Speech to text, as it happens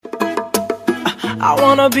I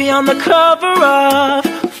wanna be on the cover of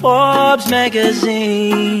Forbes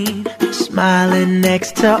magazine, smiling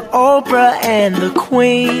next to Oprah and the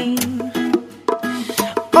Queen.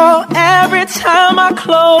 Oh, every time I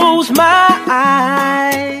close my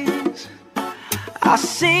eyes, I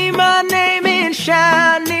see my name in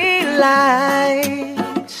shiny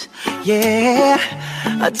lights. Yeah,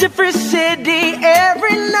 a different city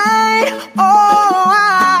every night. Oh,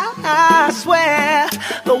 I swear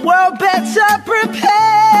the world better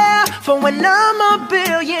prepare for when I'm a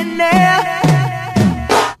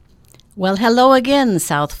billionaire. Well, hello again,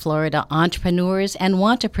 South Florida entrepreneurs and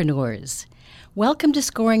wantrepreneurs. Welcome to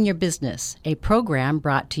Scoring Your Business, a program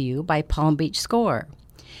brought to you by Palm Beach Score.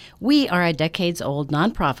 We are a decades-old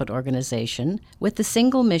nonprofit organization with the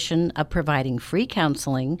single mission of providing free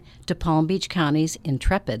counseling to Palm Beach County's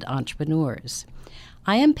intrepid entrepreneurs.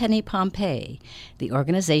 I am Penny Pompey, the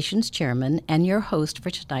organization's chairman and your host for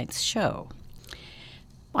tonight's show.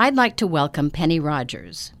 I'd like to welcome Penny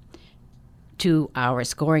Rogers to our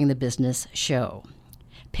Scoring the Business show.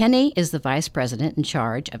 Penny is the vice president in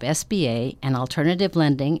charge of SBA and alternative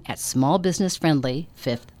lending at small business-friendly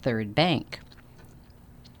Fifth Third Bank.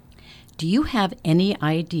 Do you have any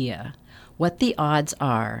idea what the odds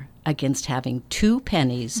are against having two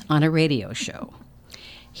pennies on a radio show?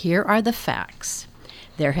 Here are the facts.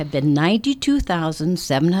 There have been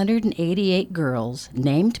 92,788 girls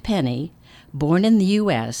named Penny born in the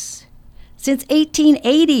U.S. since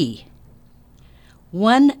 1880.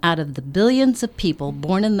 1 out of the billions of people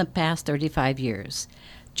born in the past 35 years,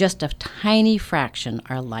 just a tiny fraction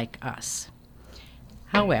are like us.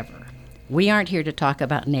 However, we aren't here to talk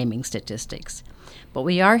about naming statistics, but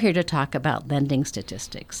we are here to talk about lending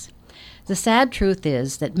statistics. The sad truth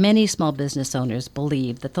is that many small business owners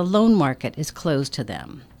believe that the loan market is closed to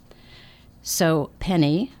them. So,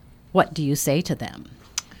 Penny, what do you say to them?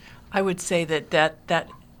 I would say that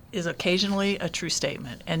is occasionally a true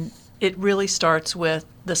statement, and it really starts with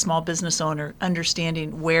the small business owner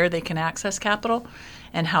understanding where they can access capital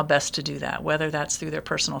and how best to do that, whether that's through their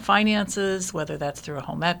personal finances, whether that's through a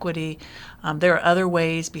home equity. There are other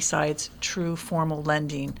ways besides true formal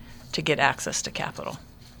lending to get access to capital.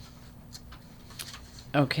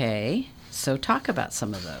 Okay, so talk about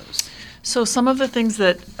some of those. So some of the things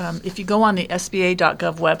that, if you go on the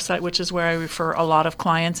SBA.gov website, which is where I refer a lot of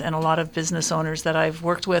clients and a lot of business owners that I've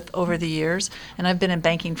worked with over the years, and I've been in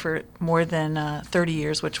banking for more than 30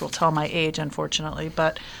 years, which will tell my age, unfortunately.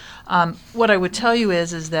 But what I would tell you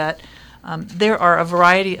is that there are a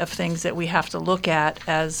variety of things that we have to look at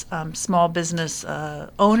as small business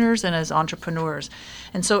owners and as entrepreneurs.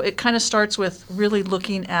 And so it kind of starts with really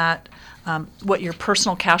looking at what your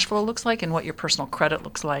personal cash flow looks like and what your personal credit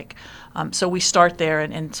looks like. So we start there,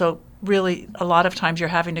 and so really a lot of times you're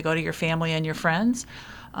having to go to your family and your friends.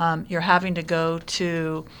 You're having to go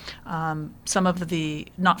to some of the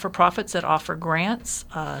not-for-profits that offer grants,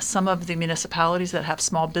 some of the municipalities that have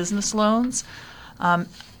small business loans.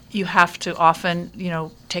 You have to often,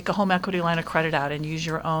 take a home equity line of credit out and use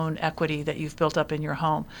your own equity that you've built up in your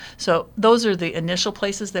home. So those are the initial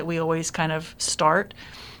places that we always kind of start.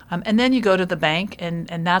 And then you go to the bank,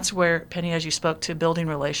 and that's where, Penny, as you spoke to, building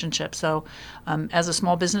relationships. So as a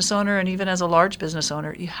small business owner and even as a large business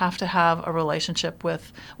owner, you have to have a relationship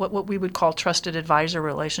with what we would call trusted advisor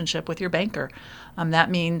relationship with your banker. That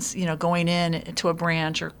means, going in to a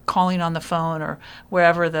branch or calling on the phone or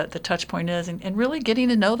wherever the touch point is and really getting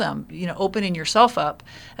to know them, opening yourself up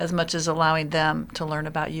as much as allowing them to learn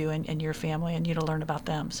about you and your family and you to learn about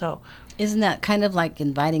them. So isn't that kind of like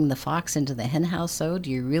inviting the fox into the hen house? So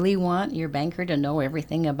do you really want your banker to know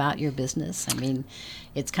everything about your business? I mean,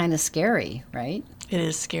 it's kind of scary, right? It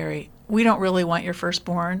is scary. We don't really want your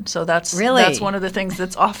firstborn, so that's one of the things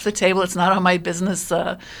that's off the table. It's not on my business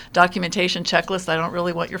documentation checklist. I don't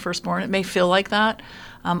really want your firstborn. It may feel like that.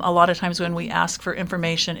 A lot of times when we ask for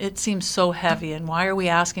information, it seems so heavy, and why are we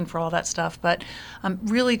asking for all that stuff? But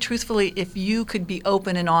really, truthfully, if you could be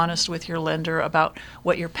open and honest with your lender about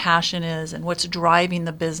what your passion is and what's driving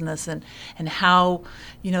the business and how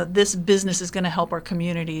this business is going to help our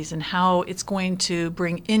communities and how it's going to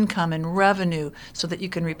bring income and revenue so that you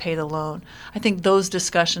can repay the loan. I think those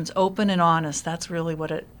discussions, open and honest, that really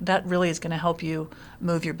is going to help you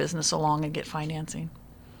move your business along and get financing.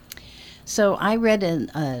 So I read in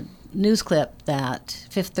a news clip that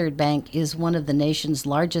Fifth Third Bank is one of the nation's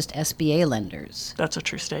largest SBA lenders. That's a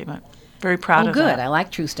true statement. Very proud Oh, of good. that. I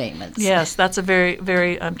like true statements. Yes, that's a very,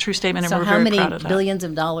 very true statement, and So we're how very many proud of that. billions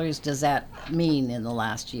of dollars does that mean in the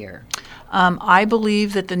last year? I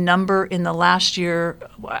believe that the number in the last year,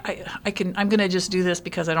 I'm going to just do this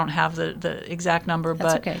because I don't have the exact number,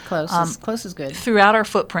 That's but okay. Close is good. throughout our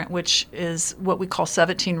footprint, which is what we call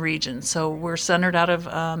 17 regions. So we're centered out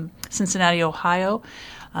of Cincinnati, Ohio,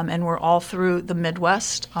 and we're all through the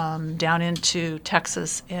Midwest, down into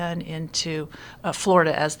Texas and into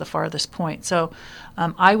Florida as the farthest point. So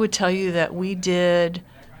I would tell you that we did,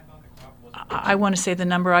 I want to say the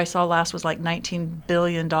number I saw last was like $19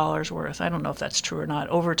 billion worth. I don't know if that's true or not,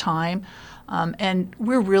 over time. And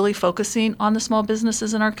we're really focusing on the small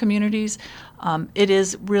businesses in our communities. It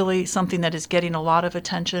is really something that is getting a lot of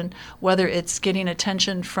attention, whether it's getting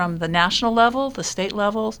attention from the national level, the state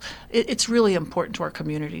levels. It's really important to our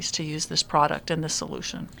communities to use this product and this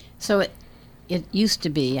solution. So it used to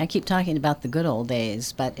be, I keep talking about the good old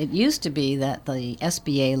days, but it used to be that the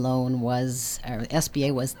SBA loan was, or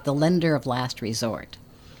SBA was the lender of last resort.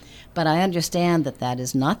 But I understand that that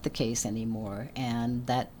is not the case anymore, and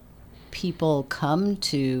that people come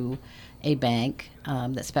to a bank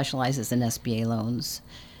that specializes in SBA loans,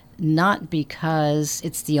 not because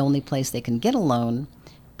it's the only place they can get a loan,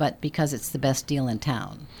 but because it's the best deal in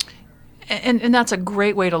town. And that's a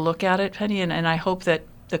great way to look at it, Penny, and I hope that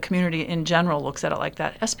the community in general looks at it like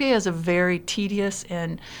that. SBA is a very tedious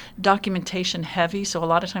and documentation heavy, so a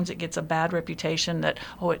lot of times it gets a bad reputation that,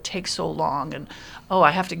 oh, it takes so long, and oh,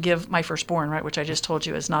 I have to give my firstborn, right, which I just told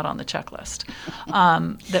you is not on the checklist.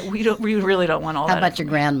 That we really don't want all that. How about your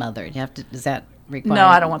grandmother? Do you have to, does that require? No,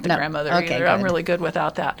 I don't want the grandmother Okay, either. good. I'm really good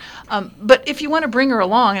without that. But if you want to bring her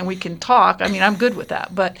along and we can talk, I mean, I'm good with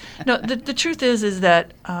that. But no, the truth is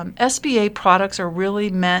that SBA products are really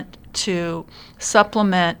meant to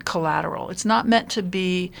supplement collateral. It's not meant to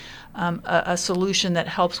be a solution that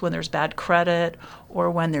helps when there's bad credit or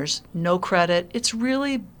when there's no credit. It's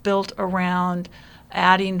really built around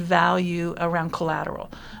adding value around collateral.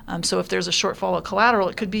 So if there's a shortfall of collateral,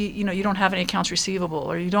 it could be, you don't have any accounts receivable,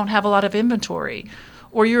 or you don't have a lot of inventory,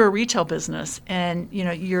 or you're a retail business and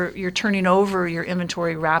you're turning over your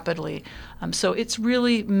inventory rapidly. So it's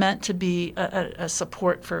really meant to be a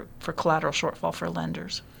support for collateral shortfall for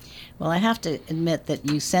lenders. Well, I have to admit that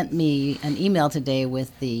you sent me an email today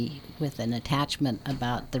with an attachment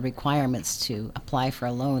about the requirements to apply for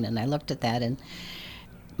a loan, and I looked at that and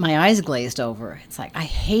my eyes glazed over. It's like, I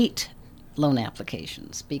hate loan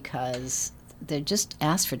applications because they just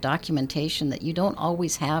ask for documentation that you don't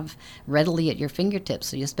always have readily at your fingertips,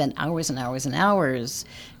 so you spend hours and hours and hours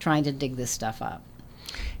trying to dig this stuff up.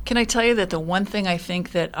 Can I tell you that the one thing I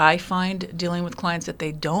think that I find dealing with clients that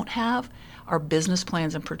they don't have are business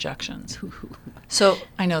plans and projections. So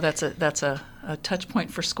I know that's a touch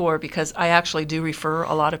point for SCORE, because I actually do refer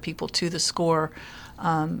a lot of people to the SCORE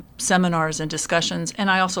seminars and discussions,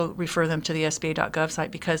 and I also refer them to the SBA.gov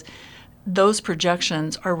site, because those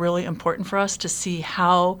projections are really important for us to see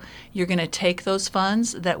how you're going to take those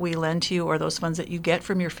funds that we lend to you, or those funds that you get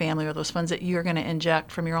from your family, or those funds that you're going to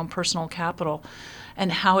inject from your own personal capital,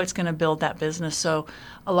 and how it's going to build that business. So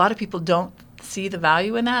a lot of people don't see the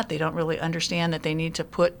value in that. They don't really understand that they need to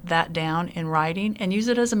put that down in writing and use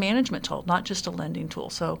it as a management tool, not just a lending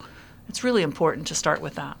tool. So it's really important to start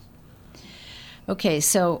with that. Okay,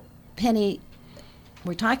 so Penny,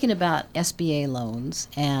 we're talking about SBA loans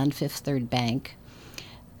and Fifth Third Bank.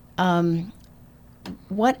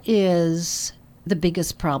 What is the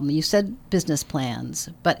biggest problem? You said business plans,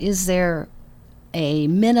 but is there a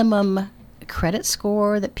minimum credit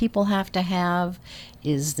score that people have to have?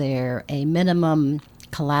 Is there a minimum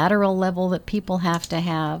collateral level that people have to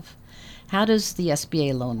have? How does the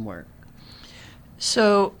SBA loan work?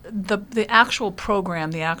 So the actual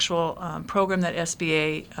program, program that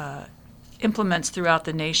SBA implements throughout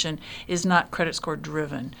the nation is not credit score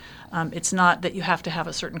driven. It's not that you have to have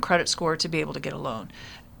a certain credit score to be able to get a loan.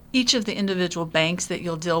 Each of the individual banks that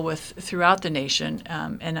you'll deal with throughout the nation,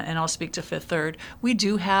 and I'll speak to Fifth Third, we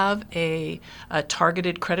do have a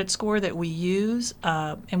targeted credit score that we use,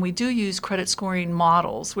 and we do use credit scoring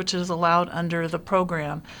models, which is allowed under the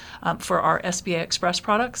program for our SBA Express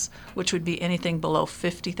products, which would be anything below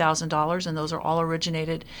 $50,000, and those are all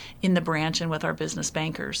originated in the branch and with our business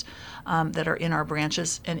bankers that are in our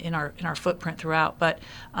branches and in our footprint throughout. But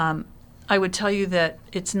I would tell you that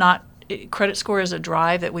it's not. Credit score is a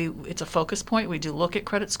drive that it's a focus point. We do look at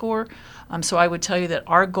credit score. So I would tell you that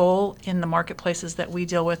our goal in the marketplaces that we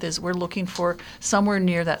deal with is we're looking for somewhere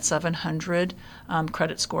near that 700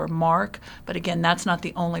 credit score mark. But again, that's not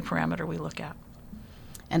the only parameter we look at.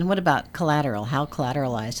 And what about collateral? How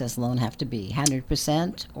collateralized does the loan have to be?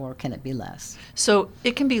 100% or can it be less? So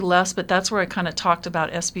it can be less, but that's where I kind of talked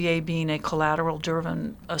about SBA being a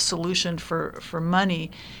collateral-driven solution for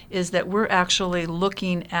money, is that we're actually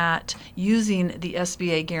looking at using the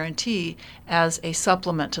SBA guarantee as a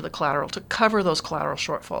supplement to the collateral to cover those collateral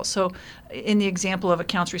shortfalls. So in the example of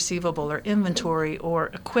accounts receivable or inventory or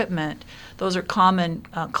equipment, those are common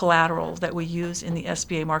collateral that we use in the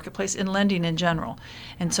SBA marketplace in lending in general.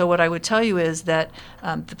 And so what I would tell you is that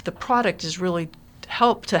the product is really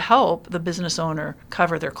help the business owner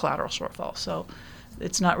cover their collateral shortfall. So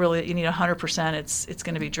it's not really you need 100%. It's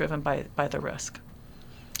going to be driven by the risk.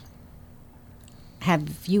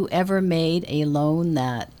 Have you ever made a loan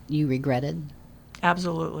that you regretted?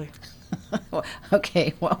 Absolutely.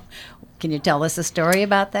 Okay, well, can you tell us a story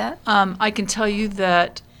about that? I can tell you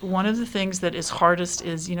that one of the things that is hardest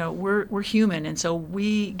is, we're human, and so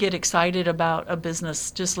we get excited about a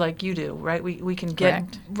business just like you do, right? We can get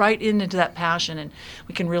Correct. right into that passion, and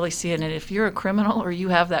we can really see it. And if you're a criminal or you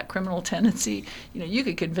have that criminal tendency, you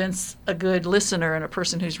could convince a good listener and a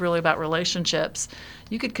person who's really about relationships,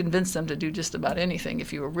 you could convince them to do just about anything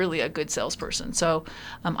if you were really a good salesperson. So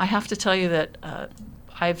I have to tell you that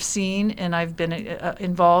I've seen and I've been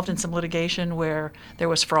involved in some litigation where there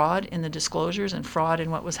was fraud in the disclosures and fraud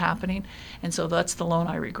in what was happening. And so that's the loan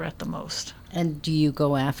I regret the most. And do you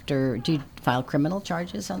file criminal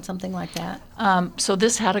charges on something like that? So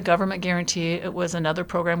this had a government guarantee. It was another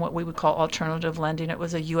program, what we would call alternative lending. It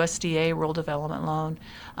was a USDA rural development loan,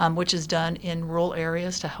 which is done in rural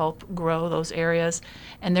areas to help grow those areas.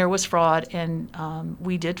 And there was fraud, and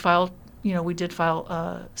we did file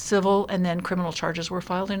civil, and then criminal charges were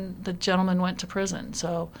filed, and the gentleman went to prison.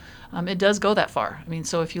 So it does go that far. I mean,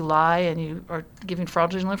 so if you lie and you are giving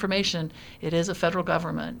fraudulent information, it is a federal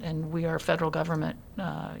government, and we are federal government,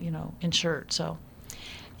 insured. So.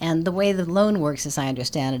 And the way the loan works, as I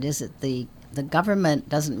understand it, is that the government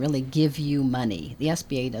doesn't really give you money. The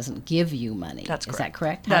SBA doesn't give you money. That's correct. Is that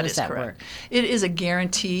correct? How How does does that correct. work? It is a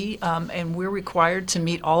guarantee, and we're required to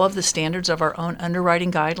meet all of the standards of our own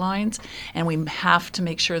underwriting guidelines, and we have to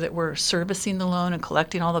make sure that we're servicing the loan and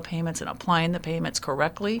collecting all the payments and applying the payments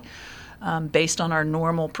correctly based on our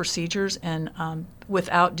normal procedures. And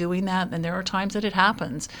without doing that, and there are times that it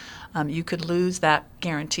happens, you could lose that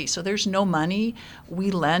guarantee. So there's no money.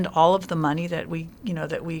 We lend all of the money that we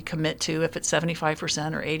commit to, if it's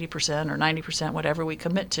 75% or 80% or 90%, whatever we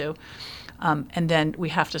commit to, and then we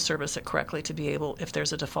have to service it correctly to be able, if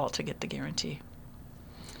there's a default, to get the guarantee.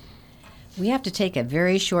 We have to take a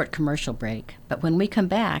very short commercial break, but when we come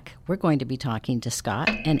back, we're going to be talking to Scott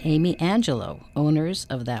and Amy Angelo, owners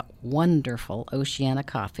of that wonderful Oceana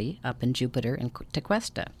Coffee up in Jupiter and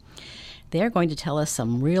Tequesta. They're going to tell us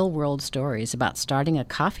some real-world stories about starting a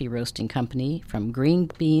coffee roasting company from green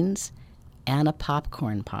beans and a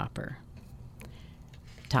popcorn popper.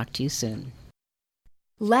 Talk to you soon.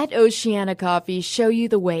 Let Oceana Coffee show you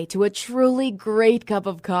the way to a truly great cup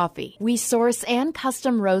of coffee. We source and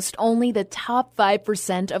custom roast only the top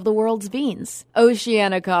 5% of the world's beans.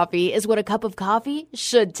 Oceana Coffee is what a cup of coffee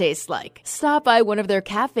should taste like. Stop by one of their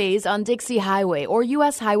cafes on Dixie Highway or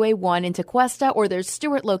US Highway 1 in Tequesta, or their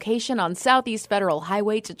Stewart location on Southeast Federal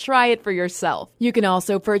Highway to try it for yourself. You can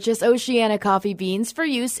also purchase Oceana Coffee beans for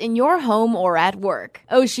use in your home or at work.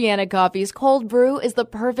 Oceana Coffee's cold brew is the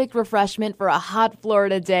perfect refreshment for a hot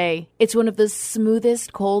Florida day. It's one of the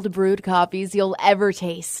smoothest cold brewed coffees you'll ever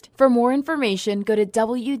taste. For more information, go to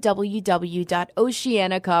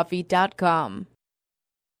www.oceanacoffee.com.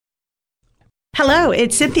 Hello,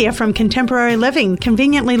 it's Cynthia from Contemporary Living,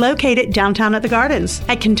 conveniently located downtown at the Gardens.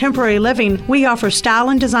 At Contemporary Living, we offer style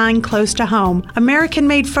and design close to home.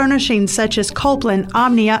 American-made furnishings such as Copeland,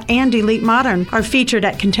 Omnia, and Elite Modern are featured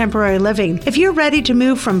at Contemporary Living. If you're ready to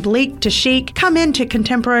move from bleak to chic, come into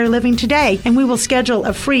Contemporary Living today, and we will schedule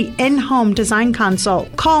a free in-home design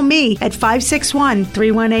consult. Call me at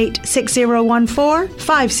 561-318-6014,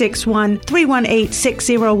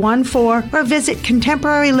 561-318-6014, or visit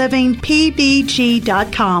ContemporaryLivingPB.com. I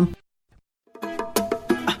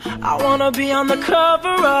wanna be on the cover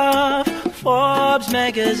of Forbes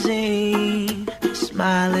magazine,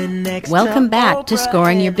 smiling next Welcome back Oprah to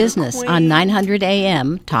Scoring Your and the Business Queen. on 900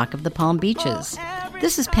 AM, Talk of the Palm Beaches.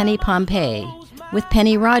 This is Penny Pompey with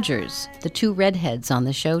Penny Rogers, the two redheads on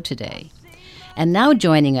the show today. And now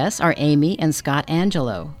joining us are Amy and Scott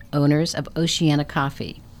Angelo, owners of Oceana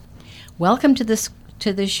Coffee. Welcome to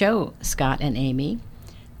the show, Scott and Amy.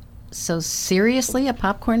 So seriously, a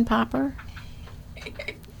popcorn popper?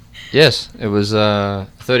 Yes, it was a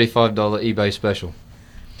 $35 eBay special.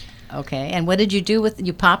 Okay, and what did you do with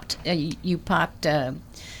you popped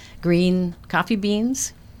green coffee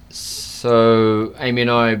beans? So Amy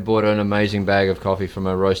and I bought an amazing bag of coffee from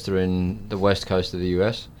a roaster in the west coast of the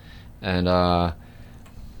US, and I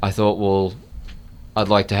thought, well, I'd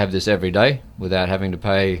like to have this every day without having to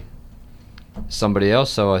pay somebody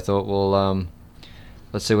else. So I thought, well,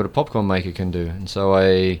 let's see what a popcorn maker can do. And so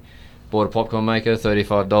I bought a popcorn maker,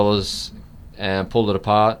 $35, and pulled it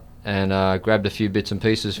apart and grabbed a few bits and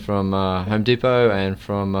pieces from Home Depot and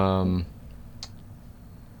from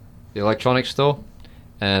the electronics store,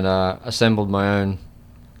 and assembled my own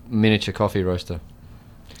miniature coffee roaster.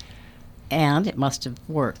 And it must have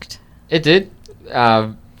worked. It did,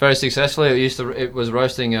 very successfully. It was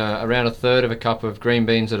roasting around a third of a cup of green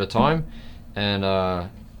beans at a time, and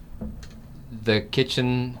the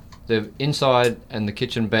kitchen, the inside and the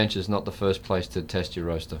kitchen bench is not the first place to test your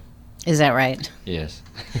roaster. Is that right? Yes.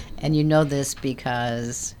 And you know this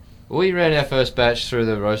because we ran our first batch through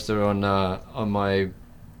the roaster on my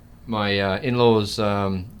in-laws'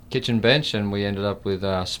 kitchen bench, and we ended up with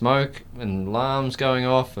smoke and alarms going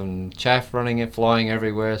off and chaff flying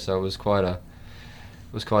everywhere. So it was quite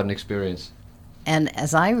an experience. And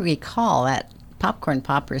as I recall, that popcorn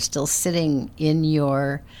popper is still sitting in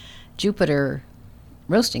your Jupiter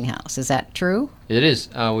roasting house. Is that true? It is.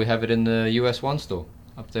 We have it in the US One store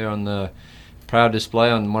up there on the proud display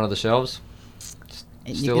on one of the shelves.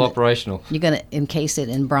 Still operational. You're going to encase it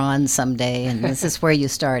in bronze someday, and this is where you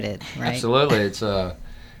started, right? Absolutely. It's a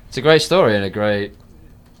great story and a great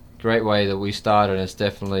way that we started. It's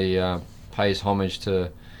definitely pays homage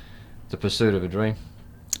to the pursuit of a dream.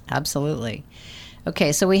 Absolutely.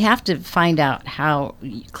 Okay, so we have to find out how,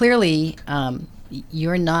 clearly,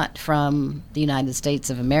 you're not from the United States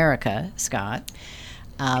of America, Scott,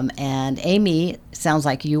 and Amy, sounds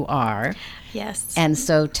like you are. Yes. And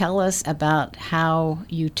so tell us about how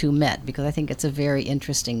you two met, because I think it's a very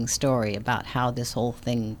interesting story about how this whole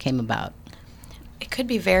thing came about. It could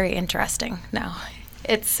be very interesting. No,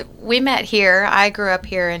 we met here. I grew up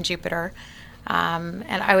here in Jupiter, and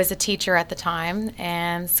I was a teacher at the time,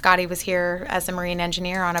 and Scotty was here as a marine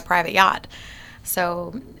engineer on a private yacht.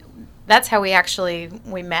 So that's how we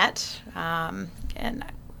met, and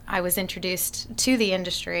I was introduced to the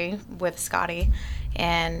industry with Scotty,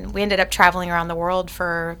 and we ended up traveling around the world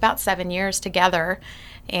for about 7 years together,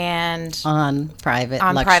 and on private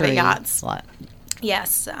yachts.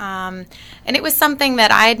 Yes, and it was something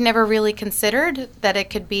that I had never really considered that it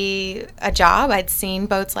could be a job. I'd seen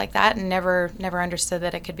boats like that and never understood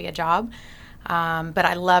that it could be a job. But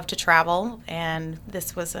I love to travel, and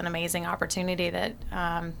this was an amazing opportunity that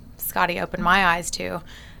Scotty opened my eyes to.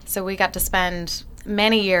 So we got to spend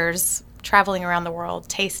many years traveling around the world,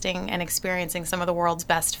 tasting and experiencing some of the world's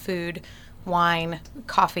best food, wine,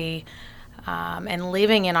 coffee, and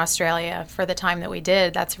living in Australia for the time that we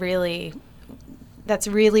did. That's really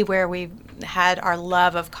where we had our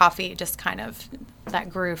love of coffee, just kind of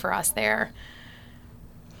that grew for us there.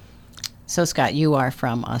 So, Scott, you are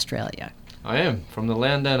from Australia. I am, from the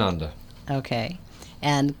land down under. Okay.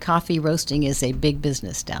 And coffee roasting is a big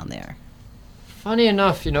business down there. Funny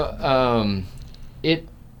enough,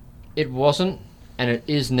 it wasn't, and it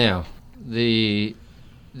is now. The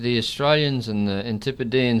Australians and the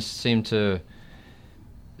Antipodeans seem to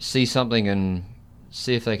see something and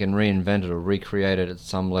see if they can reinvent it or recreate it at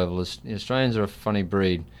some level. The Australians are a funny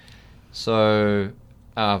breed. So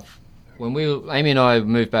when Amy and I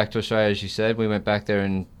moved back to Australia, as you said, we went back there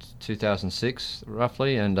in 2006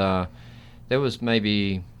 roughly, and there was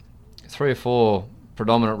maybe 3 or 4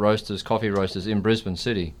 predominant coffee roasters in Brisbane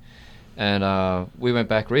City. And we went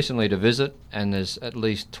back recently to visit, and there's at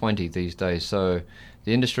least 20 these days. So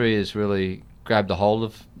the industry has really grabbed a hold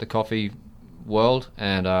of the coffee world,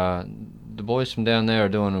 and the boys from down there are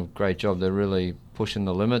doing a great job. They're really pushing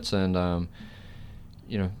the limits and,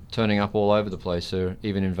 turning up all over the place, or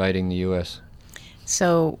even invading the U.S.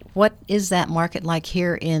 So what is that market like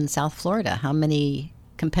here in South Florida? How many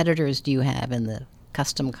competitors do you have in the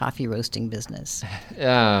custom coffee roasting business?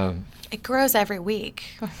 It grows every week.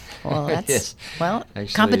 Well, yes. Actually,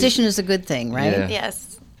 competition is a good thing, right? Yeah.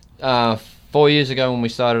 Yes. 4 years ago when we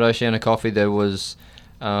started Oceana Coffee, there was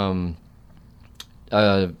a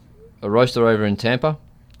roaster over in Tampa.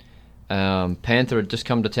 Panther had just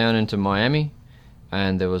come to town into Miami,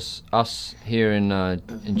 and there was us here in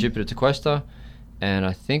Jupiter Tequesta, and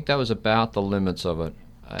I think that was about the limits of it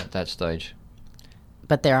at that stage.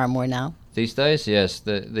 But there are more now? These days, yes.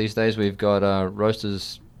 These days we've got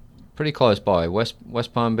roasters pretty close by,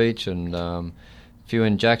 West Palm Beach, and a few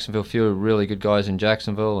in Jacksonville, a few really good guys in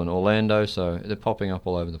Jacksonville and Orlando, so they're popping up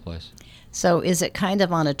all over the place. So is it kind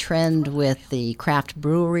of on a trend with the craft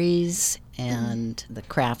breweries and the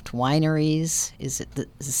craft wineries? Is it the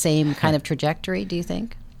same kind of trajectory, do you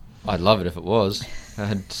think? I'd love it if it was.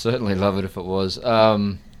 I'd certainly love it if it was.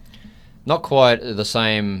 Not quite the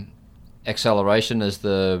same acceleration as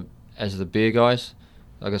the beer guys.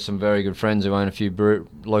 I got some very good friends who own a few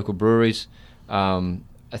local breweries. I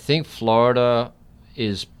think Florida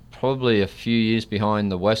is probably a few years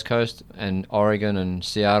behind the West Coast and Oregon and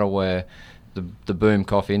Seattle, where the boom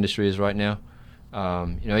coffee industry is right now.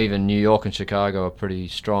 Even New York and Chicago are pretty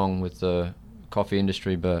strong with the coffee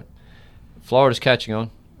industry, but Florida's catching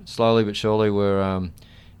on slowly but surely. We're,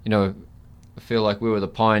 I feel like we were the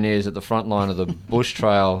pioneers at the front line of the Bush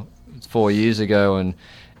Trail 4 years ago,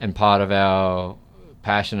 and part of our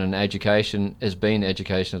passion and education has been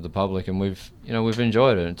education of the public, and we've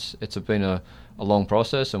enjoyed it. It's been a long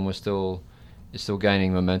process, and it's still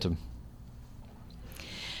gaining momentum.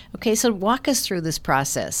 Okay, so walk us through this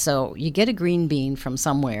process. So you get a green bean from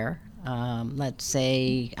somewhere, let's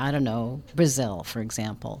say, I don't know, Brazil, for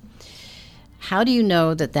example. How do you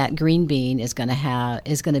know that green bean is going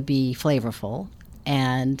to be flavorful,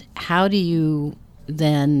 and how do you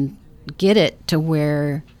then get it to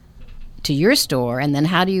your store, and then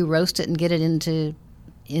how do you roast it and get it onto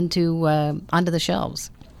the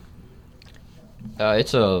shelves?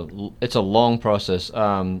 It's a long process.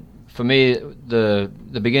 For me, the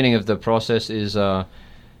beginning of the process is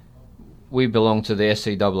we belong to the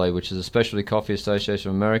SCAA, which is the Specialty Coffee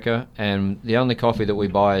Association of America, and the only coffee that we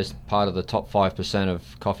buy is part of the top 5%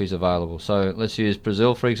 of coffees available. So let's use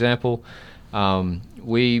Brazil, for example.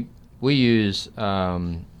 We use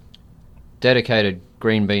dedicated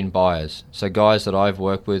green bean buyers, so guys that I've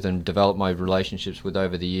worked with and developed my relationships with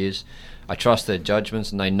over the years. I trust their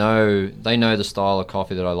judgments, and they know the style of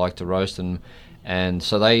coffee that I like to roast, and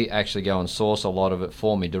so they actually go and source a lot of it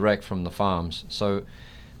for me direct from the farms. So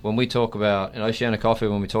when we talk about in Oceana Coffee,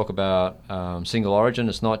 when we talk about single origin,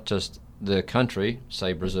 it's not just the country,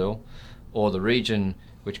 say Brazil, or the region,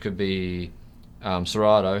 which could be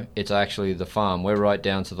Cerrado. It's actually the farm. We're right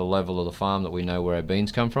down to the level of the farm that we know where our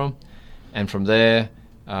beans come from. And from there,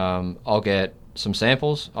 I'll get some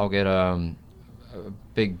samples. I'll get a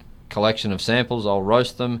big collection of samples. I'll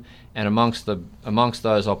roast them, and amongst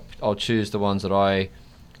those, I'll choose the ones that I,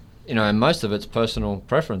 and most of it's personal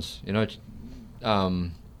preference.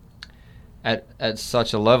 At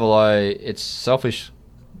such a level, it's selfish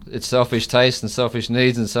taste and selfish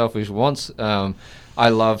needs and selfish wants. I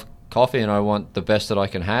love coffee, and I want the best that I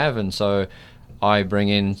can have, and so I bring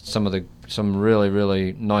in some really,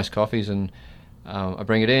 really nice coffees, and I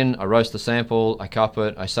bring it in, I roast the sample, I cup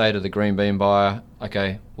it, I say to the green bean buyer,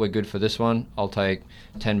 okay, we're good for this one. I'll take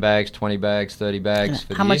 10 bags, 20 bags, 30 bags for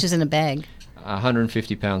the year. How much is in a bag?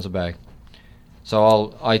 150 pounds a bag.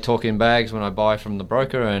 So I talk in bags when I buy from the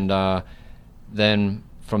broker, and then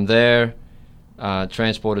from there,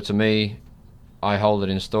 transport it to me. I hold it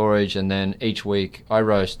in storage, and then each week I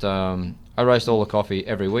roast all the coffee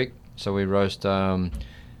every week. So we roast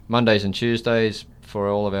Mondays and Tuesdays for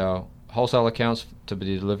all of our wholesale accounts to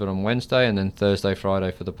be delivered on Wednesday, and then Thursday,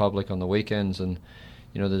 Friday for the public on the weekends. And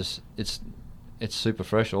it's super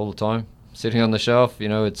fresh all the time, sitting on the shelf.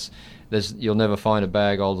 You'll never find a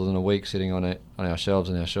bag older than a week sitting on our shelves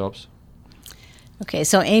in our shops. Okay,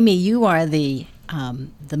 so Amy, you are the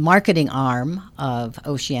marketing arm of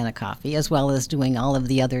Oceana Coffee, as well as doing all of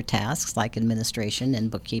the other tasks like administration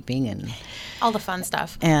and bookkeeping and all the fun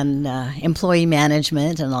stuff, and employee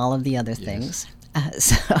management and all of the other things.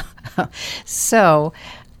 So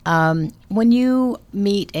when you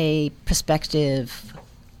meet a prospective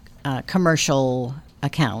commercial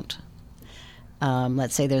account,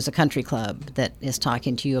 let's say there's a country club that is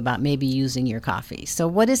talking to you about maybe using your coffee. So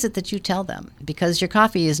what is it that you tell them? Because your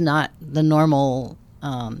coffee is not the normal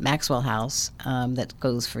Maxwell House that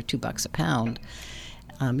goes for $2 a pound.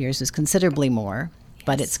 Yours is considerably more,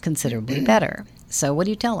 but it's considerably better. So what do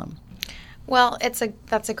you tell them? Well,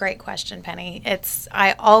 that's a great question, Penny.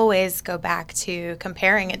 I always go back to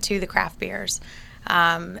comparing it to the craft beers.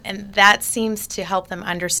 And that seems to help them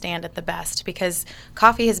understand it the best, because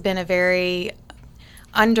coffee has been a very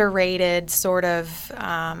underrated sort of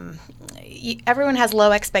everyone has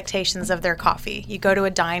low expectations of their coffee. You go to a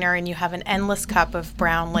diner and you have an endless cup of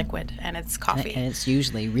brown liquid, and it's coffee. And it's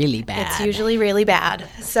usually really bad. It's usually really bad.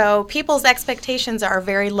 So people's expectations are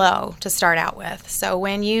very low to start out with. So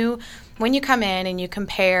when you come in and you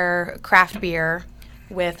compare craft beer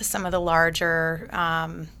with some of the larger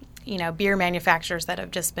beer manufacturers that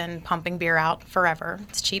have just been pumping beer out forever,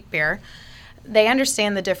 it's cheap beer, they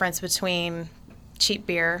understand the difference between cheap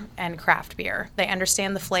beer and craft beer. They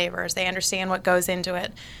understand the flavors. They understand what goes into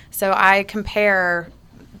it. So I compare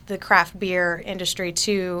the craft beer industry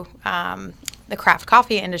to the craft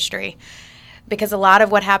coffee industry. because a lot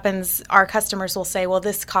of what happens, our customers will say, well,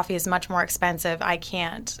 this coffee is much more expensive. I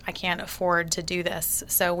can't afford to do this.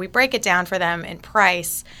 So we break it down for them in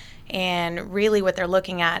price. And really what they're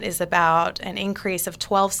looking at is about an increase of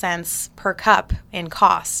 12 cents per cup in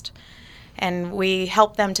cost. And we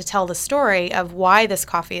help them to tell the story of why this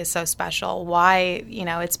coffee is so special, why,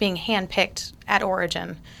 it's being hand-picked at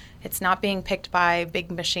origin. It's not being picked by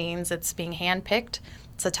big machines. It's being hand-picked.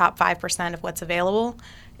 It's the top 5% of what's available.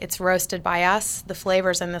 It's roasted by us. The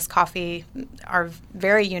flavors in this coffee are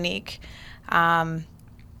very unique.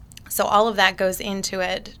 So all of that goes into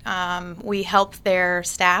it. We help their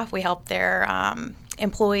staff, we help their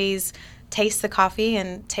employees taste the coffee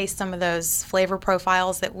and taste some of those flavor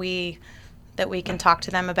profiles that we can talk to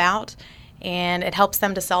them about, and it helps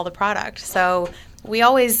them to sell the product. So we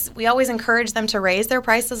always encourage them to raise their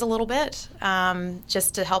prices a little bit,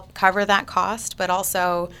 just to help cover that cost, but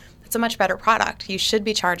also it's a much better product. You should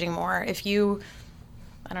be charging more. I don't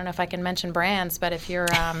know if I can mention brands, but if you're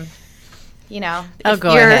go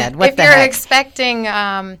ahead. What if the you're heck? expecting,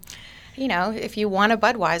 if you want a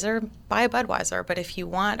Budweiser, buy a Budweiser. But if you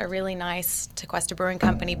want a really nice Tequesta Brewing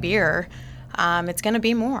Company beer, it's going to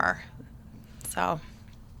be more.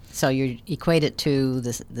 So you equate it to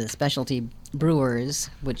the specialty brewers,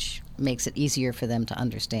 which makes it easier for them to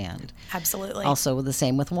understand. Absolutely. Also, the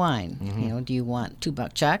same with wine. Mm-hmm. Do you want 2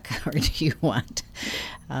 Buck Chuck or do you want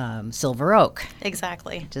Silver Oak?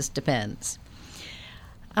 Exactly. It just depends.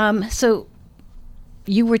 So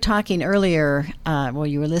you were talking earlier,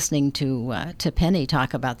 you were listening to Penny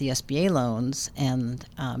talk about the SBA loans, and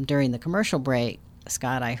during the commercial break,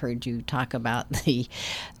 Scott, I heard you talk about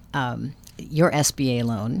your SBA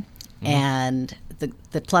loan and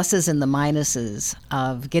the pluses and the minuses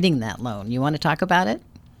of getting that loan. You want to talk about it?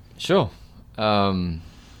 Sure.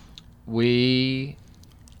 We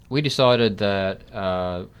decided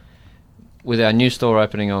that with our new store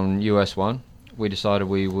opening on US 1, we decided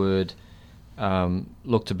we would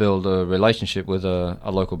look to build a relationship with a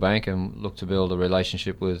local bank and look to build a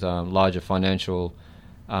relationship with larger financial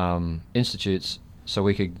institutes, so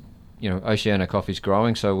we could, Oceana Coffee's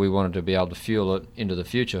growing, so we wanted to be able to fuel it into the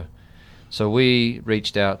future. So we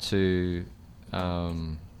reached out to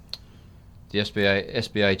the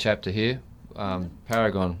SBA chapter here.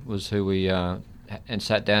 Paragon was who we and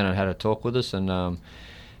sat down and had a talk with us, and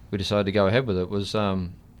we decided to go ahead with it.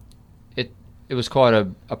 It was quite a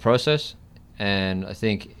process, and I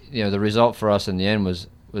think the result for us in the end was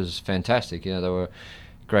fantastic. There were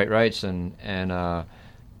great rates and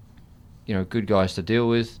good guys to deal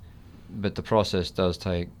with, but the process does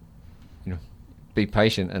take be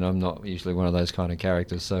patient, and I'm not usually one of those kind of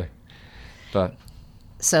characters. So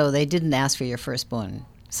they didn't ask for your firstborn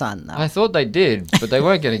son, though. I thought they did, but they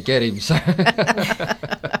weren't going to get him. So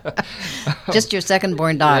just your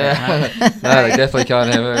second-born daughter. Yeah. Huh? No, they definitely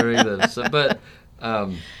can't have her either. So, but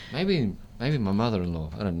maybe my mother-in-law.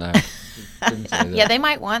 I don't know. Didn't say that. Yeah, they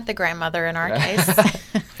might want the grandmother in our case.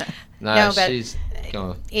 No, but she's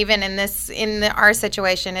gone. Even in our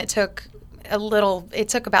situation, it took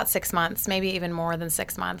about 6 months, maybe even more than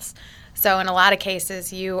 6 months. So in a lot of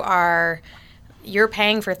cases, you're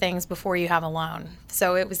paying for things before you have a loan.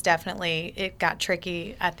 So it got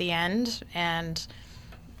tricky at the end, and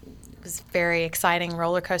it was a very exciting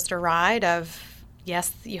roller coaster ride of,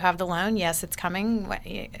 yes, you have the loan, yes, it's coming.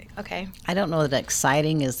 Okay. I don't know that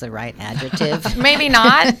exciting is the right adjective. Maybe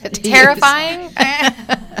not. Terrifying.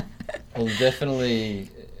 Well, definitely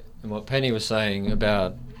what Penny was saying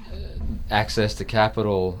about access to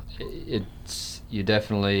capital, you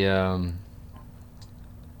definitely I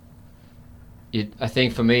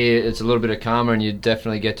think for me it's a little bit of karma, and you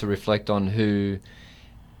definitely get to reflect on who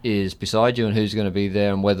is beside you and who's going to be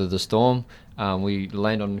there and weather the storm. We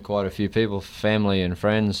leaned on quite a few people, family and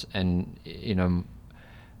friends, and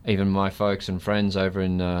even my folks and friends over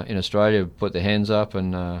in Australia put their hands up,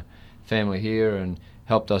 and family here, and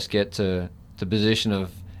helped us get to the position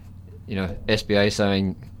of SBA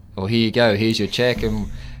saying, well, here you go, here's your check,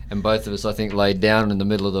 and both of us, I think, laid down in the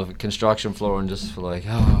middle of the construction floor and just were like,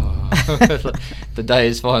 the day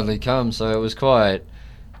has finally come. So it was quite,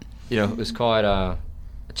 a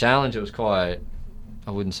challenge. It was quite,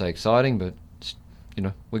 I wouldn't say exciting, but,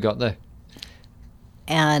 we got there.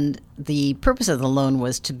 And the purpose of the loan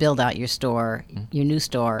was to build out your store, your new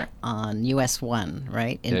store on US 1,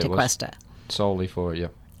 right, in Tequesta. Solely for it, yeah.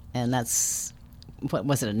 And that's, what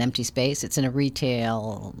was it, an empty space? It's in a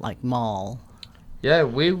retail, mall. Yeah,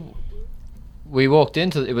 we walked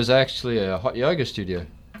into it was actually a hot yoga studio,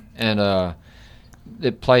 and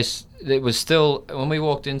the place, it was still, when we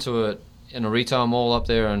walked into it in a retail mall up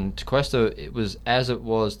there in Tequesta, it was as it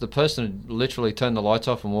was. The person had literally turned the lights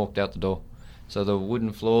off and walked out the door. So the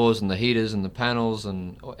wooden floors and the heaters and the panels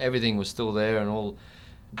and everything was still there, and all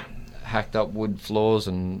hacked up wood floors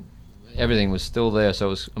and everything was still there. So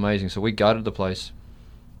it was amazing. So we gutted the place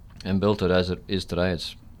and built it as it is today.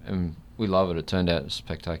 And we love it. It turned out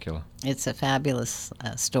spectacular. It's a fabulous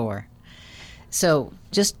store. So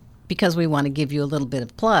just because we want to give you a little bit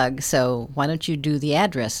of plug, so why don't you do the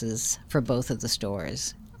addresses for both of the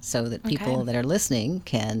stores so that people that are listening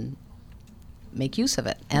can make use of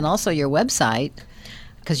it. And also your website,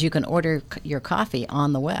 because you can order your coffee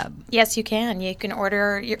on the web. Yes, you can. You can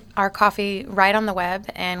order our coffee right on the web,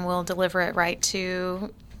 and we'll deliver it right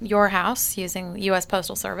to your house using U.S.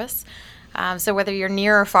 Postal Service. So whether you're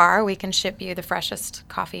near or far, we can ship you the freshest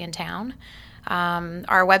coffee in town.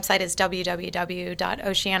 Our website is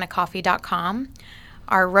www.oceanacoffee.com.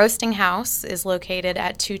 Our roasting house is located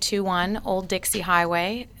at 221 Old Dixie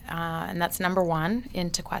Highway, and that's number 1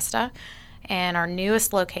 in Tequesta. And our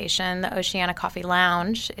newest location, the Oceana Coffee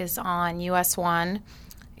Lounge, is on US 1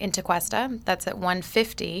 in Tequesta. That's at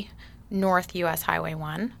 150 North US Highway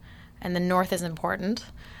 1. And the north is important,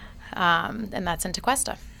 and that's in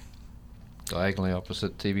Tequesta. Diagonally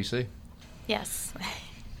opposite TBC. Yes.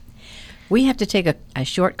 We have to take a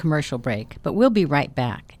short commercial break, but we'll be right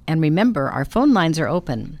back. And remember, our phone lines are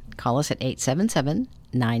open. Call us at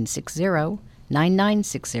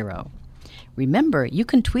 877-960-9960. Remember, you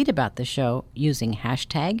can tweet about the show using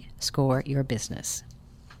hashtag #ScoreYourBusiness.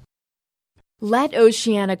 Let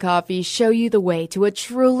Oceana Coffee show you the way to a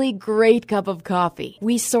truly great cup of coffee.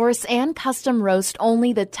 We source and custom roast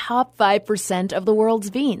only the top 5% of the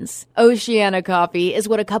world's beans. Oceana Coffee is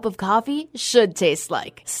what a cup of coffee should taste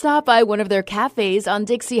like. Stop by one of their cafes on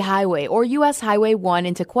Dixie Highway or US Highway 1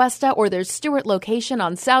 in Tequesta, or their Stewart location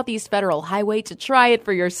on Southeast Federal Highway to try it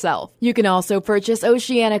for yourself. You can also purchase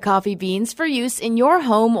Oceana Coffee beans for use in your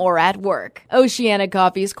home or at work. Oceana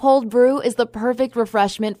Coffee's cold brew is the perfect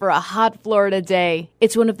refreshment for a hot Florida day.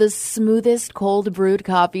 It's one of the smoothest cold brewed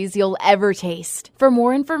coffees you'll ever taste. For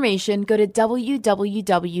more information, go to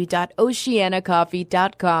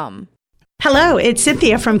www.oceanacoffee.com. Hello, it's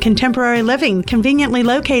Cynthia from Contemporary Living, conveniently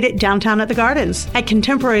located downtown at the Gardens. At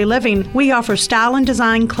Contemporary Living, we offer style and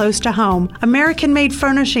design close to home. American-made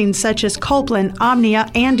furnishings such as Copeland, Omnia,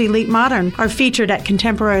 and Elite Modern are featured at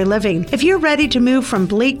Contemporary Living. If you're ready to move from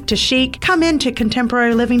bleak to chic, come into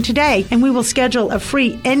Contemporary Living today, and we will schedule a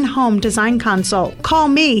free in-home design consult. Call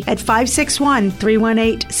me at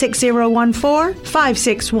 561-318-6014,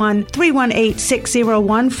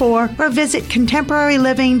 561-318-6014, or visit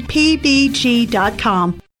ContemporaryLivingPBG.com. I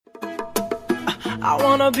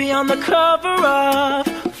wanna be on the cover of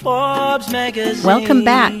Forbes magazine. Welcome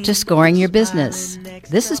back to Scoring Your Business.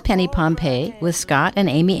 This is Penny Pompey with Scott and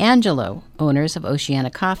Amy Angelo, owners of Oceana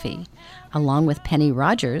Coffee, along with Penny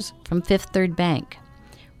Rogers from Fifth Third Bank.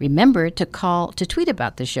 Remember to tweet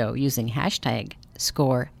about the show using hashtag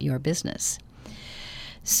 #ScoreYourBusiness.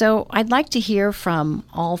 So I'd like to hear from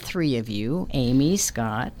all three of you, Amy,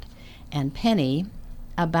 Scott, and Penny,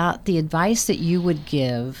 about the advice that you would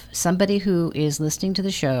give somebody who is listening to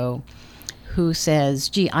the show who says,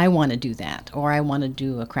 gee, I want to do that, or I want to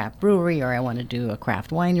do a craft brewery, or I want to do a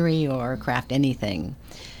craft winery, or craft anything,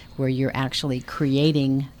 where you're actually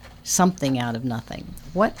creating something out of nothing.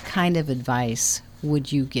 What kind of advice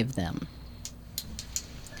would you give them?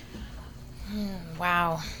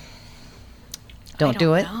 Wow. Don't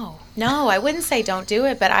do it? No, I wouldn't say don't do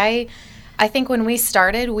it, but I think when we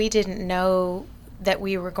started, we didn't know that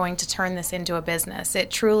we were going to turn this into a business.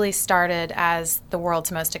 It truly started as the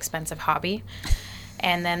world's most expensive hobby.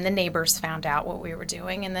 And then the neighbors found out what we were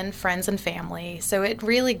doing, and then friends and family. So it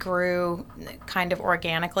really grew kind of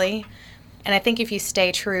organically. And I think if you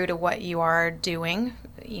stay true to what you are doing,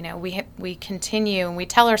 you know, we continue, and we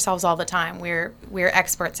tell ourselves all the time, we're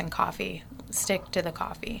experts in coffee. Stick to the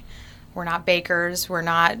coffee. We're not bakers. We're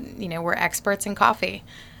not, we're experts in coffee.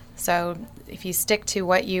 So if you stick to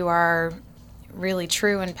what you are really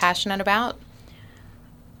true and passionate about,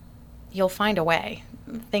 you'll find a way.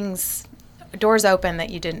 Doors open that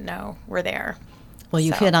you didn't know were there. Well,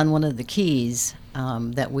 you've hit on one of the keys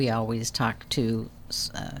that we always talk to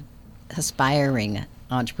aspiring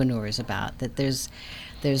entrepreneurs about, that there's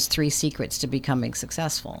 3 secrets to becoming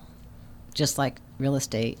successful. Just like real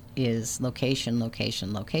estate is location,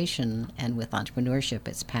 location, location, and with entrepreneurship,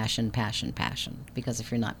 it's passion, passion, passion. Because if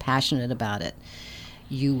you're not passionate about it,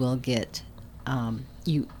 you will get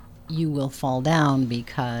you will fall down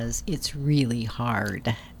because it's really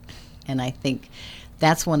hard. And I think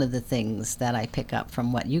that's one of the things that I pick up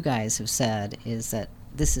from what you guys have said, is that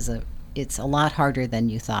it's a lot harder than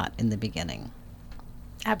you thought in the beginning.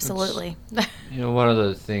 Absolutely. One of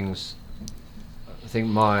the things, I think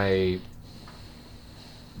my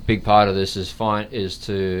big part of this is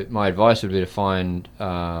my advice would be to find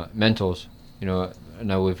mentors. You know, I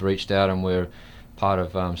know we've reached out and we're part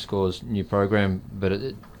of SCORE's new program, but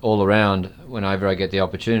all around, whenever I get the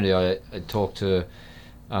opportunity, I talk to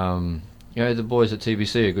the boys at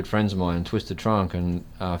TBC are good friends of mine, Twisted Trunk and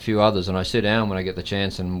a few others, and I sit down when I get the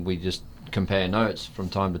chance and we just compare notes from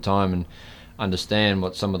time to time and understand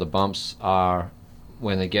what some of the bumps are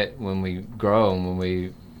when we grow, and when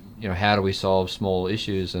we, how do we solve small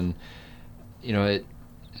issues. And to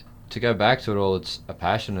go back to it all, it's a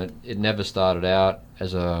passion. It never started out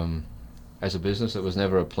as a business. It was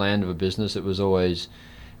never a plan of a business. It was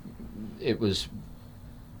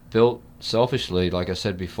built selfishly, like I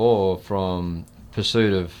said before, from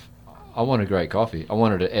pursuit of, I wanted great coffee. I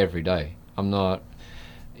wanted it every day. I'm not,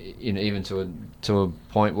 even to a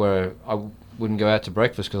point where I wouldn't go out to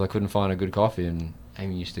breakfast because I couldn't find a good coffee, and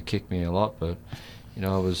Amy used to kick me a lot. But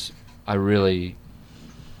I really,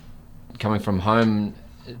 coming from home,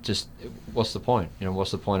 what's the point?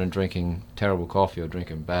 What's the point in drinking terrible coffee or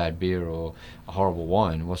drinking bad beer or a horrible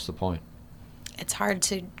wine? What's the point? It's hard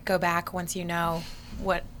to go back once you know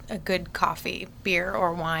what a good coffee, beer,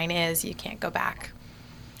 or wine is. You can't go back.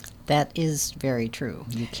 That is very true.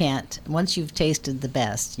 You can't, once you've tasted the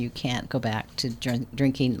best, you can't go back to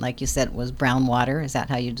drinking, like you said, it was brown water. Is that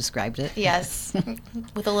how you described it? Yes,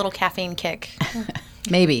 with a little caffeine kick.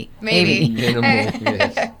 Maybe. Minimal,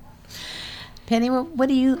 yes. Penny, what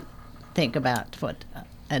do you think about what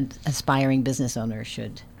an aspiring business owner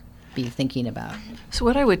should be thinking about? So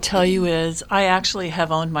what I would tell you is I actually have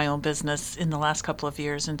owned my own business in the last couple of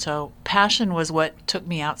years, and so passion was what took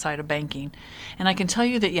me outside of banking. And I can tell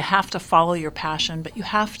you that you have to follow your passion, but you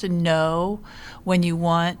have to know when you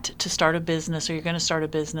want to start a business or you're going to start a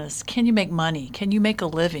business. Can you make money? Can you make a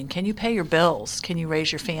living? Can you pay your bills? Can you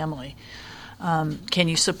raise your family? Can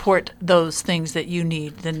you support those things that you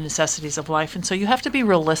need, the necessities of life? And so you have to be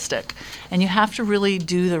realistic, and you have to really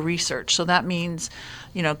do the research. So that means,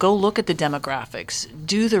 go look at the demographics,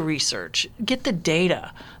 do the research, get the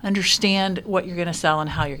data, understand what you're going to sell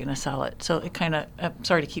and how you're going to sell it. So it kind of, I'm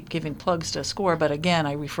sorry to keep giving plugs to SCORE, but again,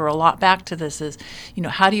 I refer a lot back to this is,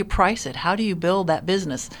 how do you price it? How do you build that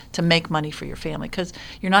business to make money for your family? Because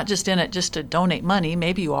you're not just in it just to donate money.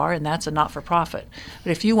 Maybe you are, and that's a not-for-profit.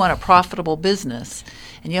 But if you want a profitable business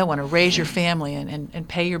and you want to raise your family and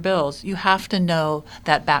pay your bills, you have to know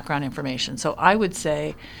that background information. So I would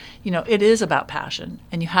say, it is about passion,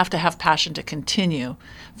 and you have to have passion to continue.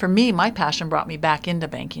 For me, my passion brought me back into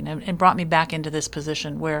banking and brought me back into this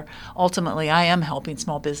position where ultimately I am helping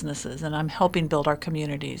small businesses and I'm helping build our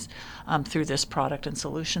communities through this product and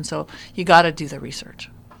solution. So you got to do the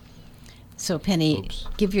research. So Penny,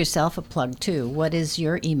 give yourself a plug too. What is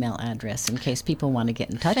your email address in case people want to get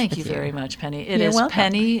in touch with you? Thank you very much, Penny. It You're is welcome.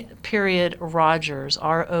 Penny.Rogers,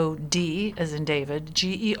 R-O-D as in David,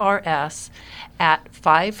 G-E-R-S,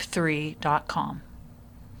 @53.com.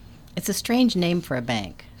 It's a strange name for a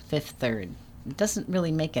bank, Fifth Third. It doesn't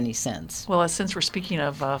really make any sense. Well, since we're speaking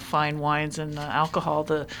of fine wines and alcohol,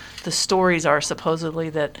 the stories are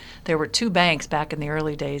supposedly that there were two banks back in the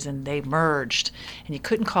early days and they merged. And you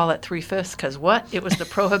couldn't call it 3/5 because what? It was the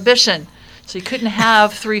prohibition. So you couldn't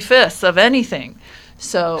have 3/5 of anything.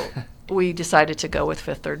 So we decided to go with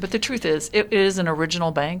Fifth Third. But the truth is, it is an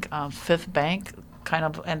original bank, Fifth Bank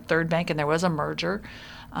and Third Bank, and there was a merger.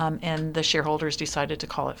 And the shareholders decided to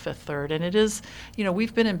call it Fifth Third. And it is,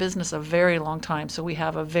 we've been in business a very long time, so we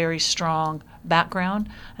have a very strong background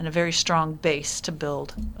and a very strong base to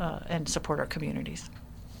build and support our communities.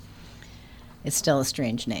 It's still a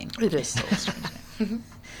strange name. It is still a strange name.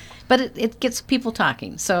 But it gets people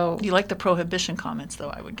talking. So You like the prohibition comments, though,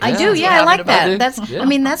 I would guess. I do, That's yeah, what I like happened that. about it. That's,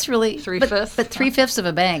 that's really 3/5. But 3/5 of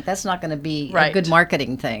a bank, that's not going to be a Right. good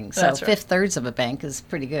marketing thing. So That's right. 5/3 of a bank is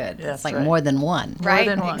pretty good. That's It's like right. more than one. Right,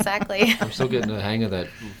 than one. exactly. I'm still getting the hang of that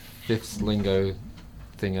fifth lingo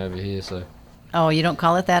thing over here, so Oh, you don't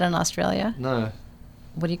call it that in Australia? no.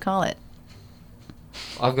 What do you call it?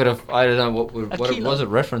 I don't know what it kilo. was. It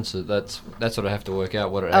references. That's what I have to work out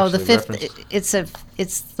what it Oh, actually the fifth. references.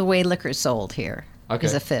 It's the way liquor's sold here. Okay.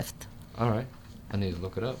 Is a fifth. All right, I need to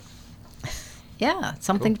look it up. Yeah,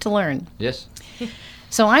 something to learn. Yes.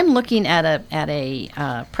 So I'm looking at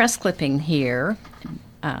a press clipping here,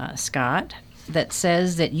 Scott, that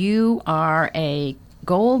says that you are a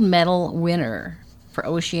gold medal winner for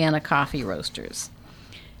Oceana Coffee Roasters.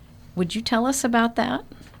 Would you tell us about that?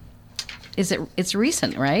 It's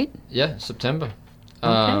recent, right? Yeah, September.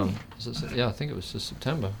 Okay. Yeah, I think it was just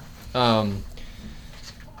September.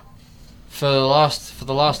 For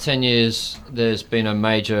the last 10 years, there's been a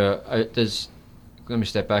major. Let me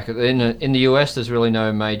step back. In the US, there's really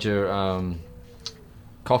no major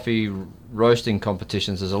coffee roasting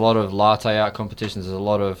competitions. There's a lot of latte art competitions. There's a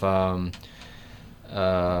lot of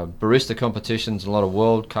barista competitions, a lot of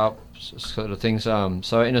World Cups sort of things.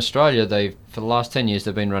 So in Australia, for the last 10 years,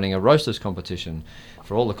 they've been running a roasters competition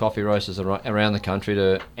for all the coffee roasters around the country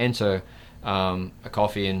to enter a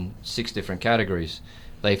coffee in 6 different categories.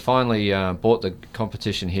 They finally bought the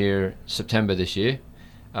competition here September this year.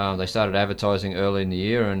 They started advertising early in the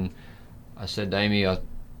year, and I said to Amy, I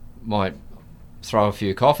might throw a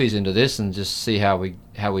few coffees into this and just see how we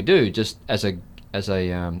do, just as a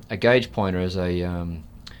gauge pointer,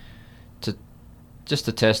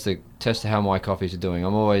 to test how my coffees are doing.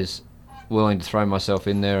 I'm always willing to throw myself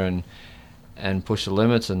in there and push the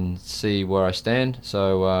limits and see where I stand.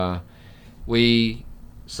 So we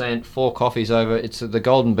sent 4 coffees over. It's the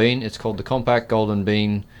Golden Bean. It's called the Compact Golden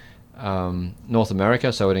Bean North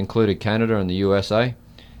America, so it included Canada and the USA.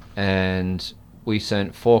 And we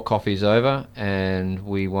sent 4 coffees over, and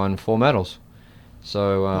we won 4 medals.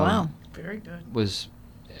 So wow, very good. Was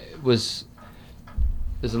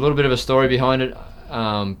there's a little bit of a story behind it,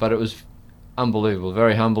 but it was unbelievable,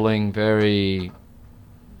 very humbling, very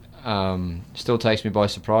still takes me by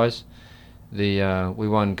surprise. We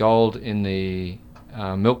won gold in the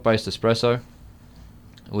milk-based espresso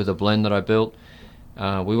with a blend that I built.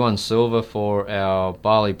 We won silver for our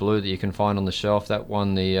barley blue that you can find on the shelf. That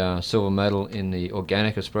won the silver medal in the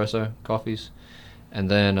organic espresso coffees. And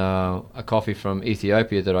then a coffee from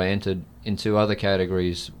Ethiopia that I entered in 2 other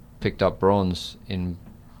categories picked up bronze in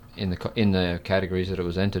the categories that it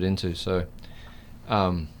was entered into. So,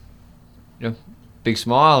 big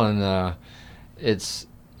smile, and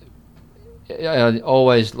I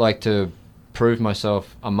always like to prove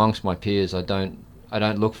myself amongst my peers. I don't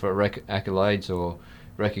look for accolades or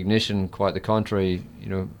recognition. Quite the contrary.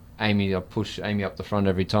 I push Amy up the front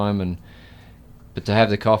every time, but to have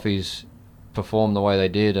the coffees perform the way they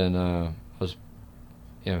did, and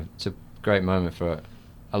it's a great moment for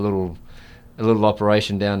a little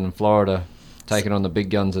operation down in Florida, taking on the big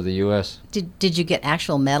guns of the US. Did you get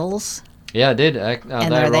actual medals? Yeah, I did.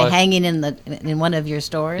 And are they hanging in one of your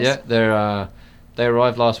stores? Yeah, they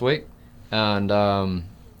arrived last week, and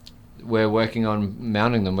we're working on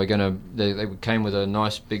mounting them. They came with a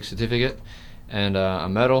nice big certificate and a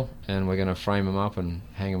medal, and we're going to frame them up and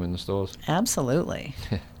hang them in the stores. Absolutely.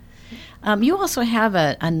 You also have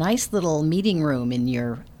a nice little meeting room in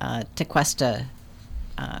your Tequesta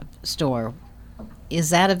store.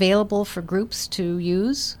 Is that available for groups to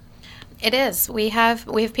use? It is. We have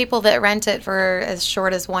people that rent it for as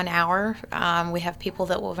short as 1 hour. We have people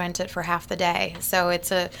that will rent it for half the day. So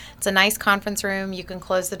it's a nice conference room. You can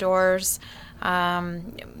close the doors.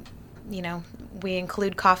 We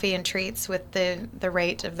include coffee and treats with the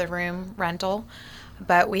rate of the room rental.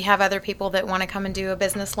 But we have other people that want to come and do a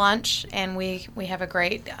business lunch, and we have a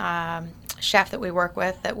great chef that we work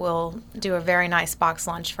with that will do a very nice box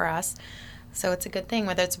lunch for us. So it's a good thing,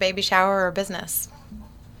 whether it's a baby shower or business.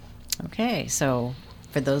 Okay, so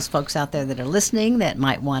for those folks out there that are listening that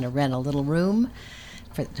might want to rent a little room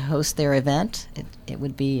to host their event, it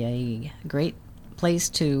would be a great place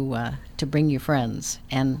to bring your friends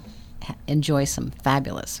and enjoy some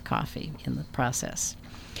fabulous coffee in the process.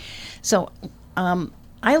 So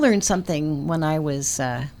I learned something when I was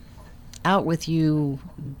out with you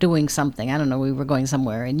doing something. I don't know, we were going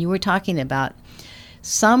somewhere, and you were talking about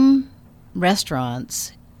some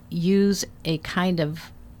restaurants use a kind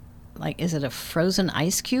of, is it a frozen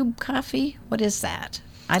ice cube coffee? What is that?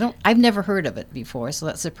 I've never heard of it before, so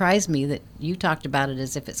that surprised me that you talked about it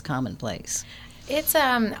as if it's commonplace. It's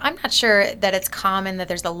I'm not sure that it's common that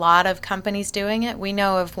there's a lot of companies doing it. We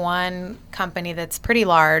know of one company that's pretty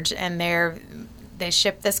large, and they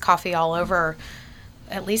ship this coffee all over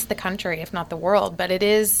at least the country, if not the world, but it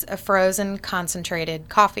is a frozen concentrated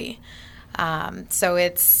coffee. So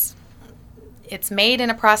it's made in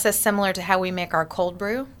a process similar to how we make our cold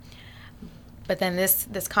brew, but then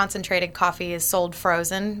this concentrated coffee is sold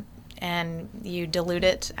frozen, and you dilute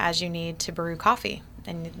it as you need to brew coffee.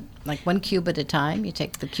 And like 1 cube at a time, you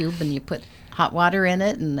take the cube and you put hot water in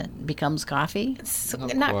it, and it becomes coffee?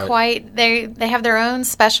 Not quite. They have their own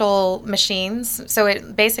special machines, so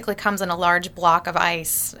it basically comes in a large block of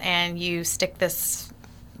ice, and you stick this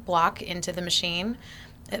block into the machine.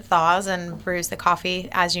 It thaws and brews the coffee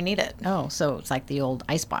as you need it. Oh, so it's like the old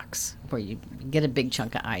ice box where you get a big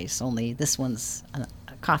chunk of ice, only this one's a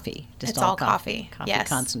coffee. It's all coffee. Coffee yes.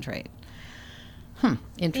 Concentrate.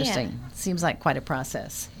 Interesting. Yeah. Seems like quite a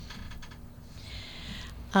process.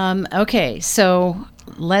 Okay, so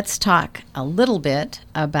let's talk a little bit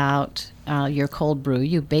about your cold brew.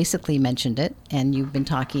 You basically mentioned it, and you've been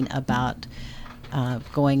talking about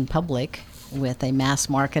going public with a mass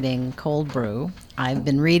marketing cold brew. I've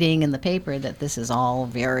been reading in the paper that this is all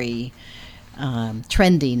very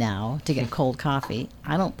trendy now to get cold coffee.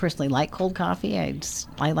 I don't personally like cold coffee.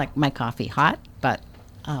 I like my coffee hot, but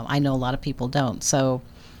I know a lot of people don't. So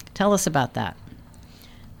tell us about that.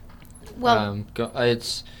 Well,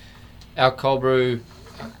 it's our cold brew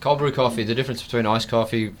coffee. The difference between iced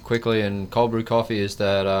coffee quickly and cold brew coffee is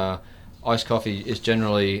that iced coffee is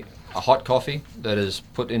generally a hot coffee that is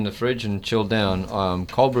put in the fridge and chilled down.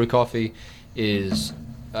 Cold brew coffee is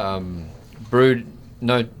brewed,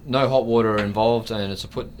 no hot water involved, and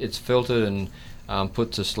it's filtered and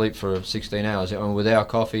put to sleep for 16 hours. And with our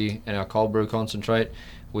coffee and our cold brew concentrate,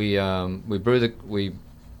 we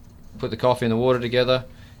put the coffee and the water together,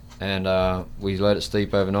 and we let it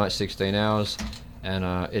steep overnight, 16 hours, and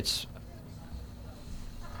it's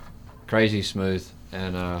crazy smooth.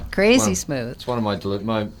 And smooth. It's one of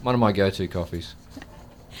my go-to coffees.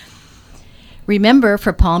 Remember,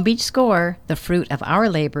 for Palm Beach Score, the fruit of our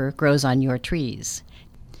labor grows on your trees.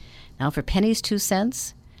 Now for Penny's 2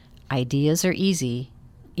 cents, ideas are easy,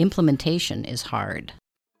 implementation is hard.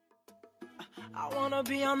 I wanna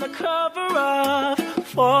be on the cover of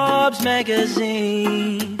Forbes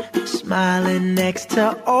magazine, smiling next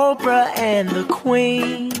to Oprah and the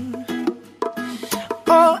Queen.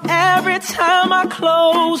 Oh, every time I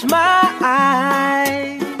close my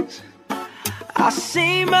eyes, I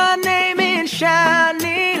see my name in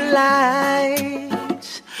shining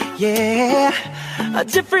lights. Yeah, a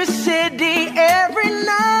different city every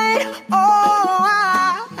night. Oh,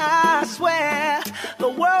 I swear the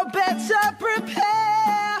world better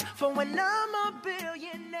prepare for when I'm